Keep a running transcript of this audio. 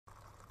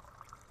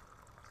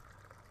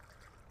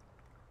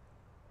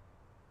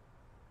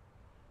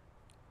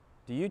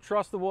Do you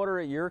trust the water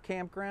at your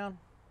campground?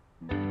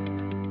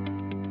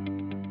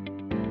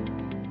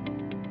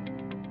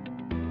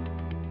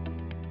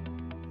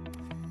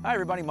 Hi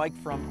everybody, Mike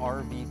from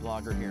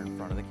RVBlogger here in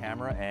front of the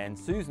camera, and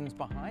Susan's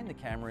behind the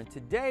camera, and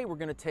today we're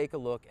going to take a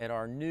look at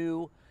our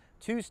new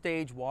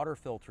two-stage water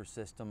filter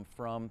system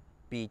from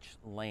Beech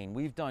Lane.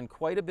 We've done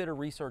quite a bit of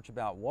research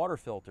about water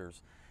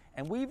filters,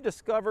 and we've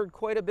discovered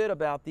quite a bit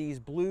about these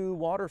blue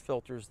water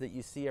filters that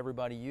you see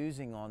everybody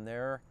using on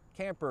their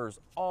campers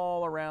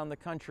all around the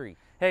country.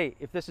 Hey,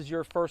 if this is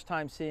your first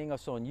time seeing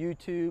us on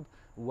YouTube,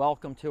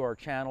 welcome to our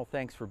channel.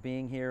 Thanks for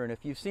being here. And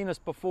if you've seen us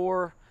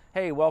before,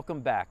 hey,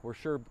 welcome back. We're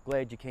sure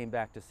glad you came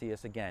back to see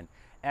us again.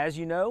 As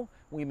you know,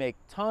 we make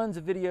tons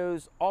of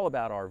videos all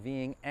about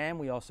RVing, and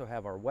we also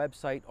have our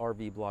website,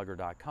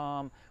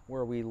 RVBlogger.com,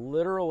 where we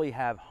literally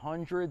have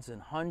hundreds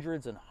and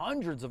hundreds and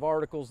hundreds of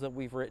articles that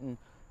we've written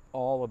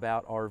all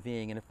about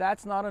RVing. And if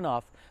that's not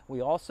enough, we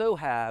also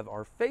have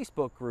our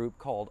Facebook group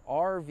called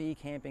RV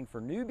Camping for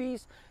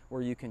Newbies,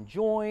 where you can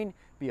join,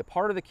 be a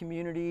part of the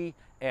community,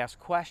 ask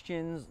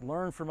questions,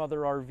 learn from other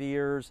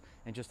RVers,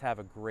 and just have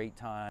a great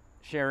time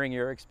sharing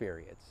your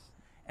experience.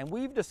 And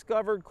we've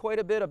discovered quite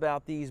a bit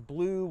about these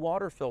blue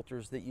water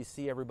filters that you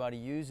see everybody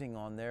using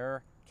on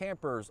their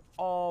campers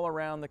all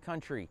around the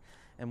country.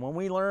 And when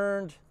we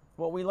learned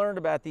what we learned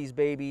about these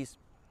babies,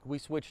 we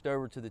switched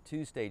over to the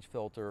two-stage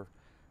filter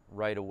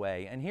right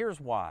away. And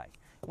here's why.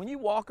 When you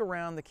walk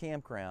around the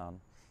campground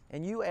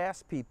and you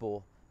ask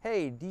people,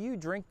 hey, do you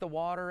drink the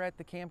water at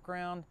the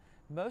campground?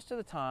 Most of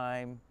the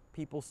time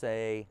people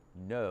say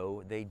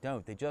no, they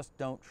don't. They just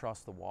don't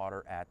trust the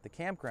water at the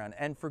campground,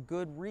 and for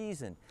good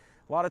reason.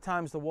 A lot of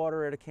times the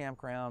water at a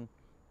campground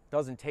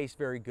doesn't taste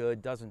very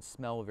good, doesn't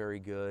smell very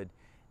good,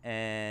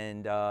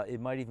 and it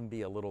might even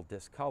be a little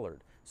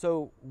discolored.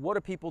 So what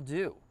do people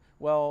do?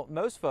 Well,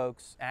 most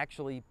folks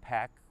actually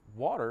pack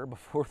water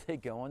before they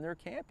go on their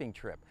camping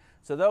trip.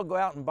 So they'll go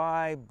out and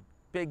buy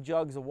big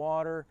jugs of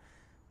water,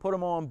 put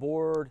them on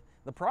board.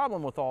 The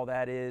problem with all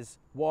that is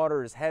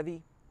water is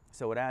heavy,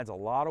 so it adds a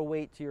lot of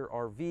weight to your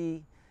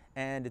RV,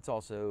 and it's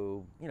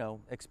also, you know,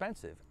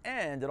 expensive.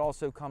 And it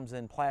also comes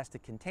in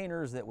plastic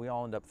containers that we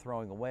all end up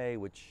throwing away,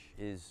 which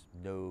is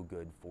no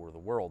good for the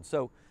world.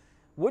 So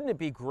wouldn't it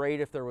be great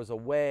if there was a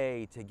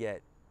way to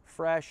get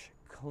fresh,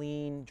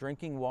 clean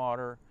drinking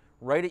water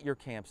right at your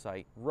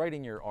campsite, right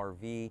in your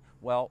RV?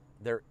 Well,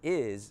 there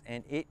is,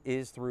 and it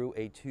is through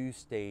a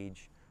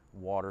two-stage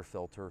water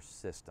filter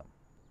system.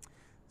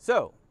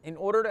 So, in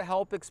order to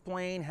help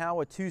explain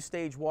how a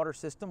two-stage water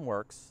system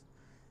works,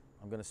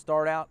 I'm going to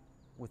start out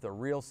with a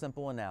real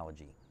simple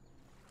analogy.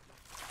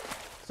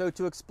 So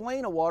to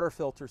explain a water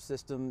filter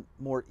system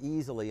more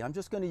easily, I'm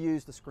just going to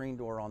use the screen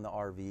door on the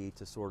RV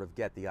to sort of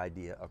get the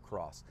idea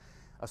across.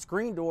 A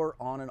screen door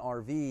on an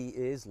RV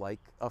is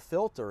like a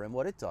filter, and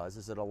what it does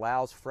is it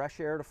allows fresh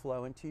air to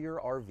flow into your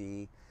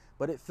RV,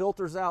 but it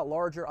filters out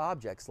larger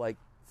objects like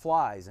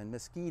flies and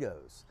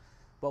mosquitoes.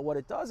 But what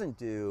it doesn't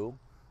do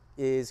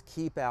is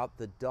keep out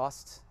the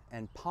dust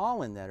and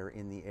pollen that are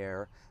in the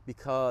air,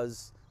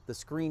 because the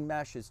screen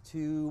mesh is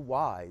too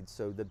wide,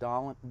 so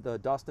the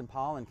dust and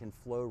pollen can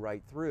flow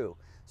right through.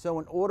 So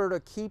in order to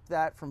keep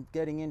that from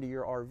getting into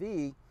your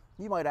RV,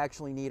 you might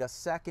actually need a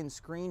second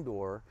screen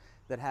door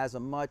that has a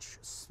much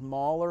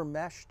smaller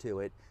mesh to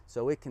it,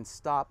 so it can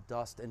stop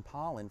dust and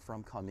pollen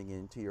from coming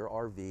into your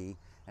RV,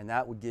 and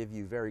that would give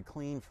you very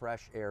clean,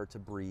 fresh air to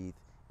breathe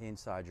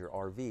inside your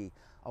RV.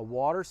 A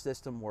water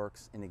system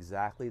works in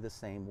exactly the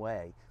same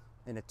way.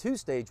 And a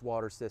two-stage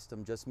water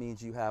system just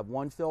means you have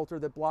one filter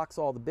that blocks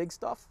all the big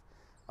stuff,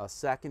 a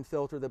second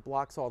filter that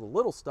blocks all the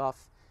little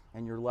stuff,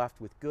 and you're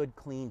left with good,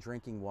 clean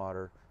drinking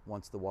water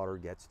once the water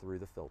gets through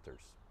the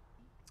filters.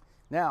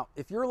 Now,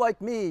 if you're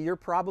like me, you're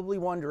probably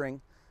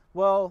wondering,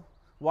 well,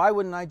 why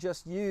wouldn't I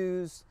just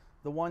use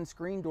the one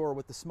screen door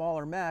with the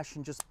smaller mesh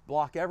and just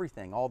block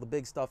everything, all the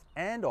big stuff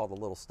and all the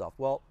little stuff?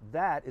 Well,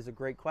 that is a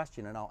great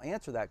question, and I'll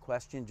answer that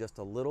question just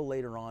a little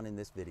later on in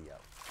this video.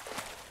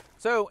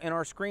 So in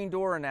our screen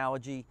door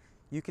analogy,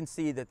 you can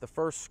see that the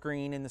first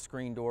screen in the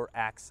screen door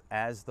acts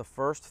as the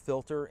first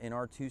filter in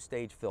our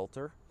two-stage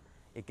filter.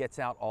 It gets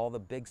out all the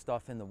big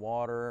stuff in the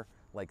water,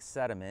 like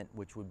sediment,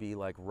 which would be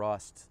like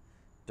rust,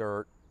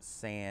 dirt,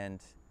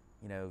 sand,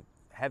 you know,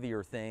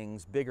 heavier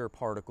things, bigger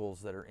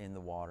particles that are in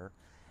the water.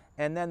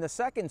 And then the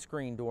second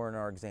screen door in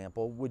our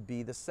example would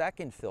be the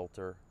second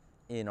filter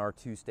in our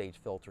two-stage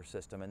filter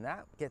system, and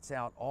that gets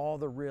out all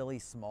the really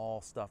small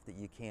stuff that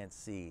you can't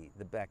see,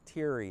 the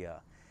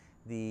bacteria,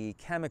 the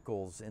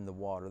chemicals in the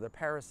water, the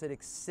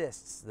parasitic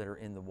cysts that are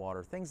in the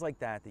water, things like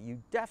that that you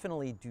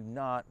definitely do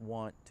not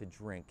want to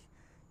drink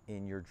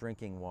in your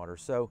drinking water.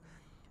 So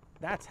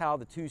that's how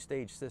the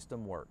two-stage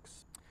system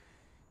works.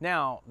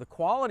 Now, the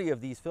quality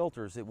of these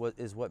filters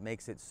is what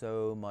makes it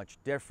so much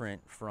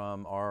different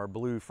from our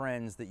blue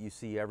friends that you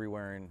see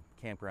everywhere in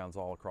campgrounds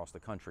all across the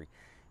country.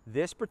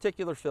 This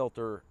particular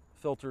filter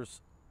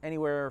filters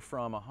anywhere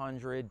from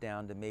 100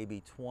 down to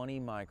maybe 20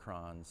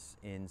 microns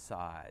in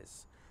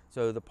size.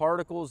 So the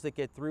particles that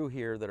get through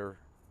here that are,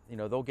 you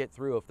know, they'll get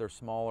through if they're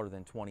smaller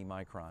than 20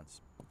 microns.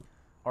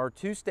 Our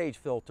two-stage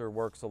filter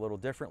works a little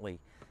differently.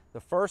 The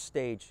first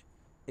stage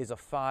is a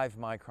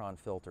 5-micron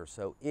filter,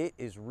 so it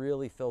is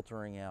really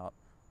filtering out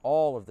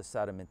all of the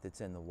sediment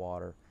that's in the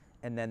water.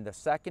 And then the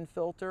second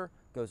filter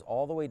goes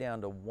all the way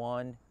down to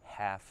 1/2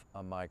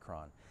 a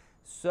micron.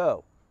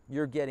 So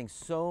you're getting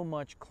so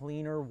much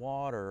cleaner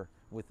water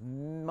with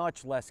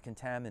much less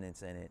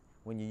contaminants in it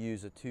when you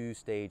use a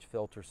two-stage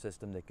filter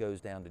system that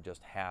goes down to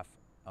just 1/2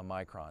 a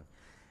micron.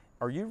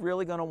 Are you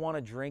really going to want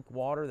to drink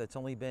water that's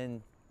only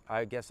been,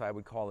 I guess I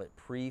would call it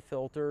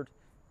pre-filtered,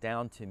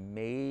 down to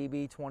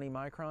maybe 20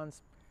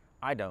 microns?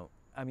 I don't.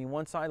 I mean,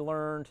 once I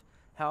learned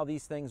how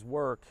these things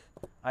work,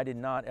 I did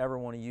not ever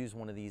want to use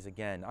one of these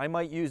again. I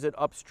might use it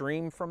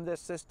upstream from this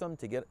system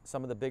to get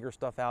some of the bigger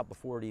stuff out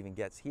before it even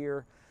gets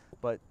here,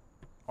 but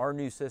our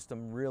new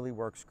system really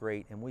works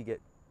great, and we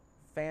get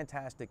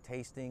fantastic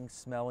tasting,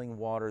 smelling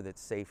water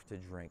that's safe to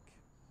drink.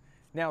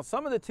 Now,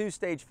 some of the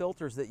two-stage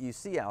filters that you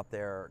see out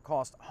there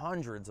cost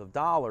hundreds of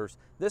dollars.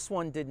 This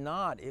one did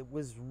not. It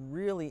was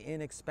really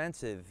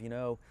inexpensive. You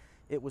know,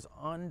 it was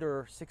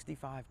under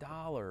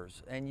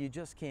 $65, and you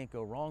just can't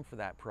go wrong for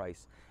that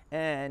price.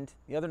 And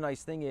the other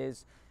nice thing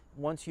is,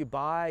 once you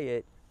buy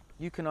it,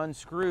 you can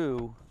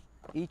unscrew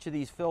each of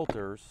these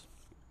filters,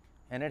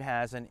 and it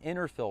has an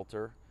inner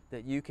filter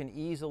that you can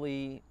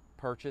easily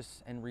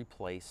purchase and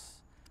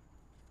replace,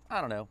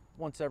 I don't know,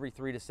 once every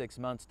 3 to 6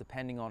 months,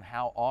 depending on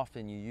how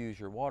often you use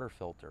your water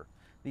filter.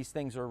 These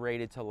things are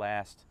rated to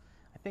last,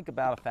 I think,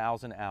 about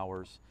 1,000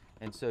 hours,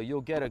 and so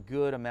you'll get a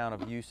good amount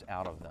of use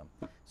out of them.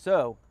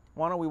 So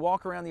why don't we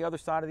walk around the other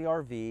side of the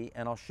RV,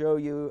 and I'll show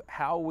you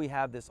how we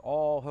have this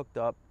all hooked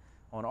up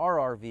on our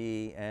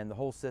RV and the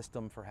whole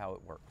system for how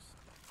it works.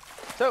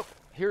 So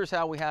here's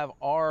how we have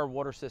our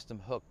water system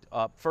hooked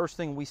up. First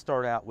thing we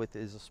start out with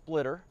is a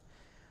splitter.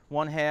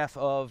 1/2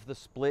 of the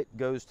split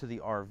goes to the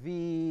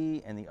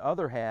RV, and the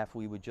other half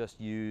we would just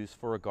use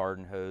for a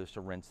garden hose to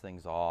rinse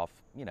things off,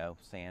 you know,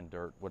 sand,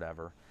 dirt,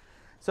 whatever.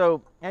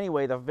 So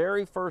anyway, the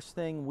very first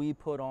thing we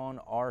put on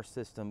our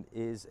system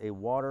is a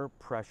water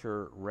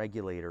pressure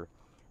regulator.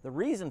 The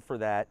reason for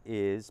that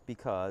is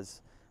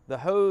because the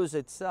hose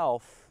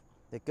itself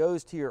that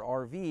goes to your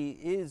RV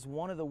is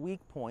one of the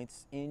weak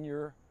points in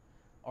your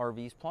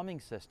RV's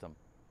plumbing system.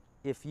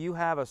 If you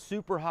have a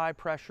super high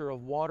pressure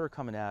of water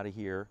coming out of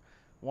here,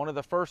 one of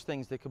the first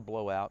things that could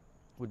blow out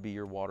would be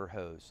your water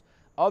hose.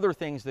 Other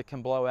things that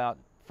can blow out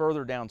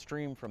further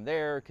downstream from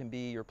there can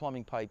be your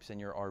plumbing pipes in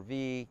your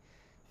RV,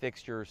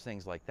 fixtures,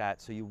 things like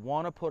that. So you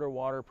want to put a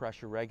water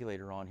pressure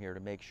regulator on here to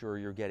make sure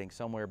you're getting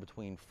somewhere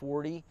between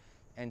 40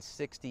 and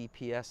 60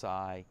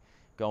 PSI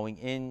going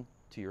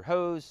into your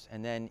hose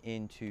and then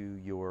into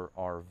your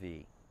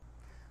RV.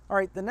 All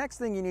right, the next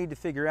thing you need to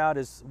figure out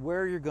is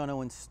where you're going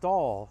to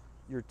install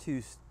your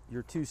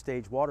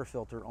two-stage water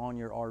filter on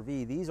your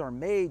RV. These are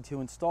made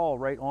to install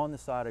right on the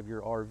side of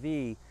your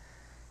RV.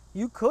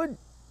 You could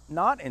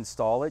not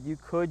install it. You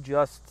could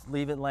just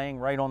leave it laying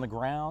right on the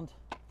ground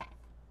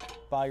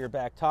by your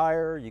back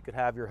tire. You could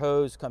have your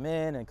hose come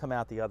in and come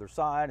out the other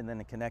side and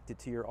then connect it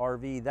to your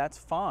RV. That's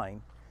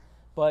fine,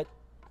 but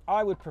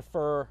I would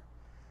prefer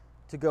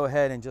to go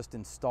ahead and just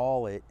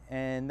install it,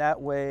 and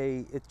that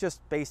way it just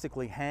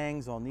basically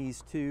hangs on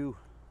these two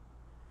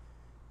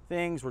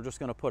things. We're just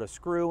going to put a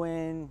screw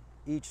in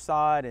each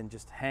side and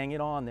just hang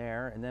it on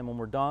there, and then when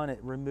we're done, it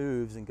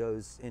removes and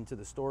goes into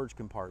the storage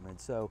compartment.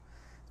 So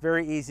it's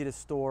very easy to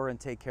store and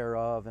take care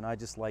of, and I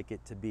just like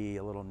it to be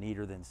a little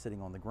neater than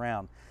sitting on the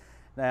ground.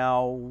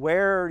 Now,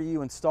 where do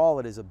you install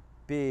it is a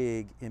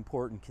big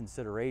important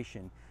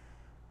consideration.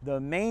 The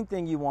main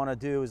thing you want to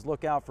do is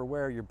look out for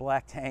where your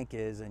black tank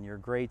is and your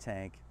gray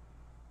tank,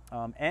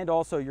 and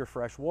also your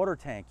fresh water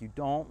tank. You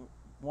don't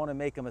want to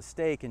make a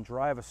mistake and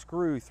drive a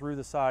screw through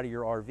the side of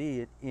your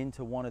RV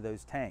into one of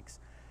those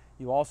tanks.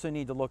 You also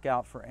need to look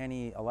out for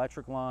any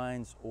electric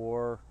lines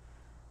or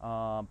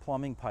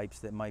plumbing pipes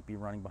that might be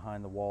running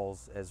behind the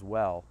walls as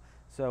well.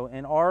 So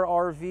in our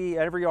RV,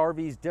 every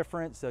RV is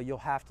different, so you'll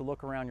have to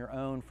look around your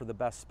own for the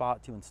best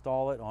spot to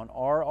install it. On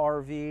our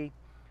RV,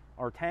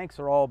 our tanks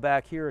are all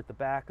back here at the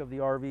back of the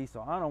RV,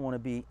 so I don't want to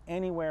be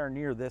anywhere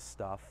near this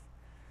stuff.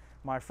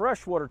 My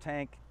freshwater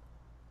tank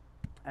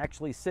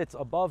actually sits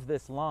above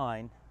this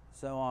line,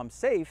 so I'm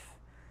safe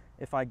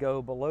if I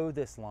go below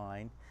this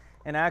line.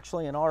 And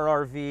actually in our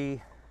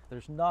RV,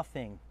 there's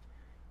nothing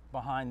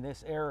behind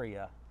this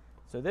area.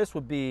 So this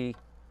would be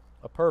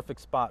a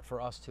perfect spot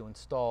for us to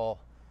install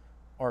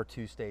our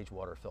two-stage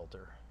water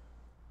filter.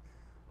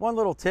 One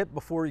little tip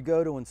before you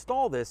go to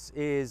install this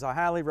is I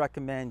highly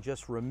recommend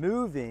just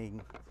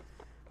removing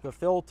the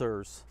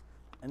filters,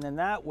 and then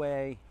that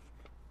way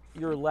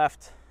you're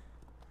left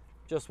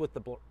just with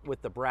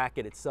the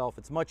bracket itself.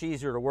 It's much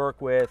easier to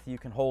work with. You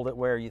can hold it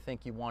where you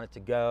think you want it to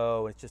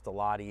go. It's just a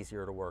lot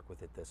easier to work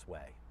with it this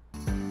way.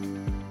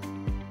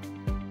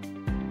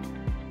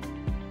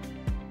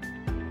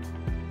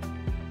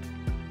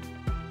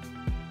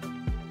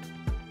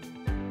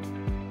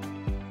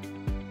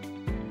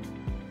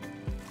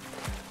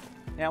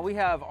 Now we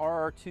have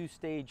our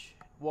two-stage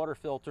water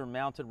filter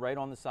mounted right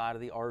on the side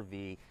of the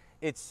RV.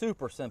 it's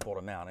super simple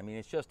to mount. I mean,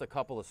 it's just a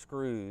couple of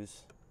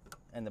screws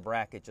and the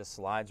bracket just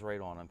slides right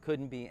on them.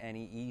 Couldn't be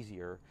any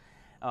easier.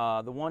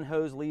 The one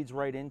hose leads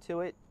right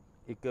into it.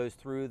 It goes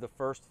through the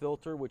first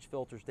filter, which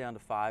filters down to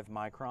 5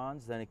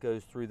 microns. Then it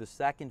goes through the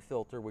second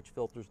filter, which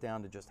filters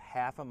down to just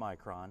half a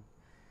micron.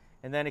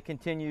 And then it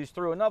continues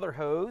through another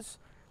hose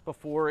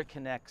before it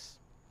connects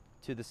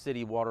to the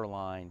city water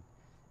line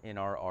in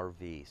our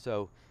RV.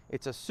 So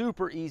it's a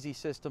super easy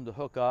system to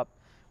hook up.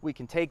 We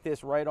can take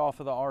this right off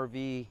of the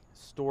RV,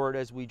 store it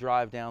as we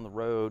drive down the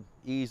road,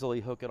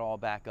 easily hook it all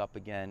back up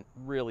again.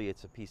 Really,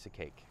 it's a piece of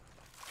cake.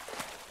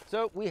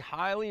 So we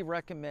highly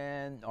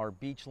recommend our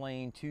Beech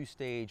Lane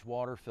 2-stage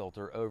water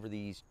filter over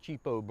these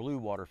cheapo blue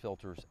water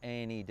filters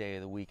any day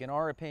of the week. In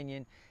our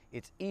opinion,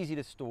 it's easy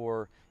to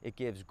store, it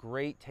gives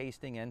great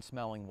tasting and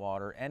smelling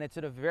water, and it's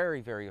at a very,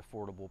 very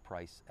affordable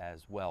price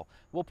as well.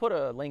 We'll put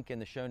a link in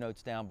the show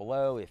notes down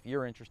below if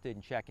you're interested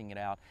in checking it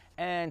out.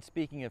 And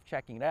speaking of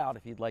checking it out,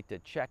 if you'd like to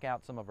check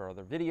out some of our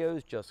other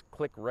videos, just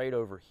click right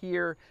over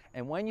here.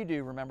 And when you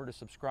do, remember to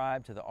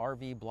subscribe to the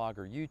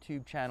RVBlogger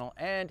YouTube channel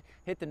and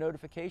hit the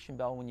notification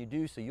bell when you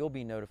do, so you'll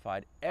be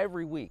notified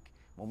every week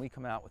when we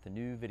come out with a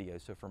new video.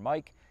 So for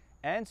Mike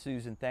and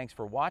Susan, thanks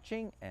for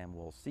watching, and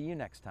we'll see you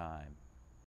next time.